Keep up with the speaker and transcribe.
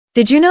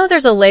Did you know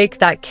there's a lake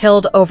that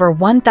killed over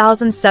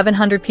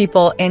 1,700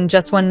 people in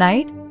just one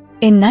night?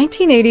 In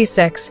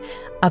 1986,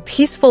 a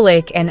peaceful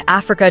lake in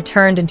Africa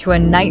turned into a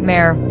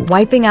nightmare,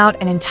 wiping out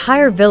an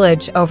entire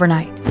village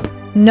overnight.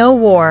 No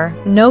war,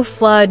 no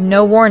flood,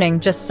 no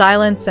warning, just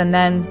silence and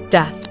then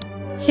death.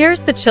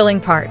 Here's the chilling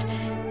part.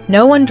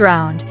 No one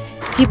drowned.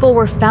 People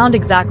were found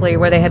exactly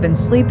where they had been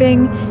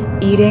sleeping,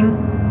 eating,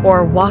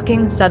 or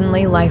walking,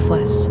 suddenly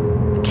lifeless.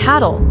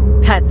 Cattle,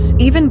 pets,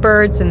 even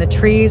birds in the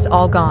trees,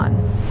 all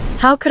gone.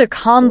 How could a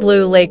calm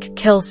blue lake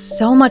kill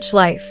so much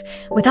life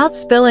without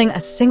spilling a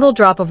single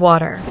drop of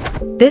water?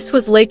 This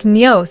was Lake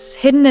Nyos,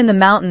 hidden in the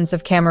mountains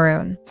of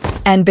Cameroon.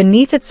 And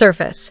beneath its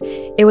surface,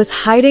 it was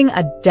hiding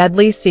a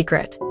deadly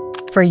secret.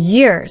 For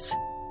years,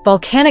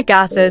 volcanic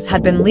gases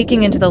had been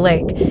leaking into the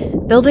lake,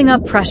 building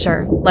up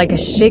pressure like a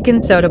shaken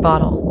soda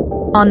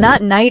bottle. On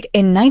that night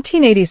in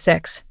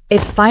 1986, it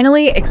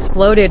finally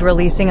exploded,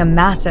 releasing a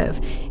massive,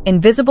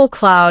 invisible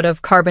cloud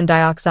of carbon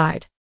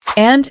dioxide.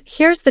 And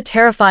here's the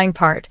terrifying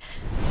part.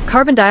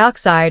 Carbon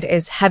dioxide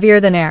is heavier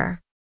than air.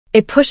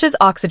 It pushes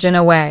oxygen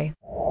away.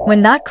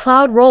 When that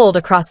cloud rolled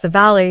across the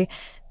valley,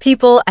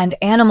 people and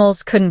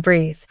animals couldn't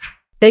breathe.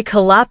 They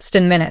collapsed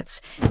in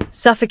minutes,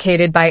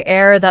 suffocated by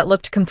air that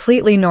looked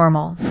completely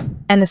normal.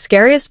 And the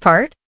scariest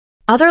part?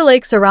 Other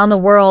lakes around the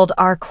world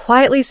are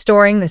quietly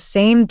storing the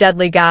same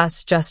deadly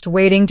gas, just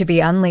waiting to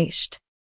be unleashed.